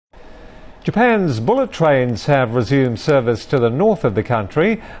Japan's bullet trains have resumed service to the north of the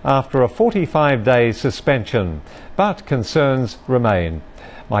country after a 45-day suspension, but concerns remain.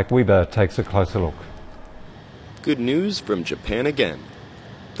 Mike Weber takes a closer look. Good news from Japan again.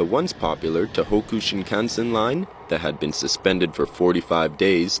 The once popular Tohoku Shinkansen Line, that had been suspended for 45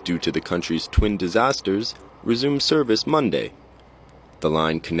 days due to the country's twin disasters, resumed service Monday. The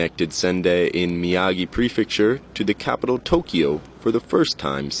line connected Sendai in Miyagi Prefecture to the capital Tokyo for the first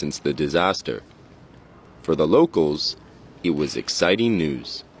time since the disaster. For the locals, it was exciting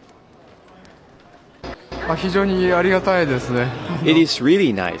news. It is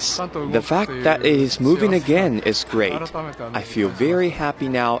really nice. The fact that it is moving again is great. I feel very happy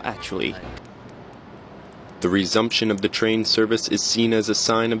now, actually. The resumption of the train service is seen as a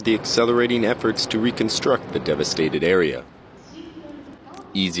sign of the accelerating efforts to reconstruct the devastated area.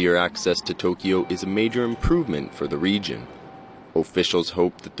 Easier access to Tokyo is a major improvement for the region. Officials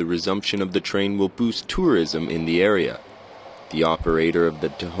hope that the resumption of the train will boost tourism in the area. The operator of the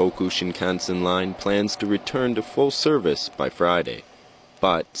Tohoku Shinkansen Line plans to return to full service by Friday.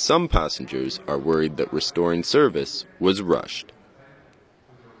 But some passengers are worried that restoring service was rushed.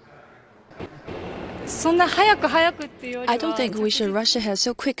 I don't think we should rush ahead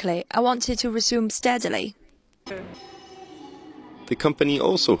so quickly. I want it to resume steadily. The company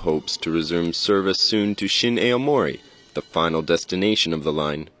also hopes to resume service soon to Shin Aomori, the final destination of the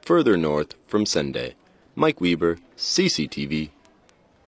line, further north from Sendai. Mike Weber, CCTV.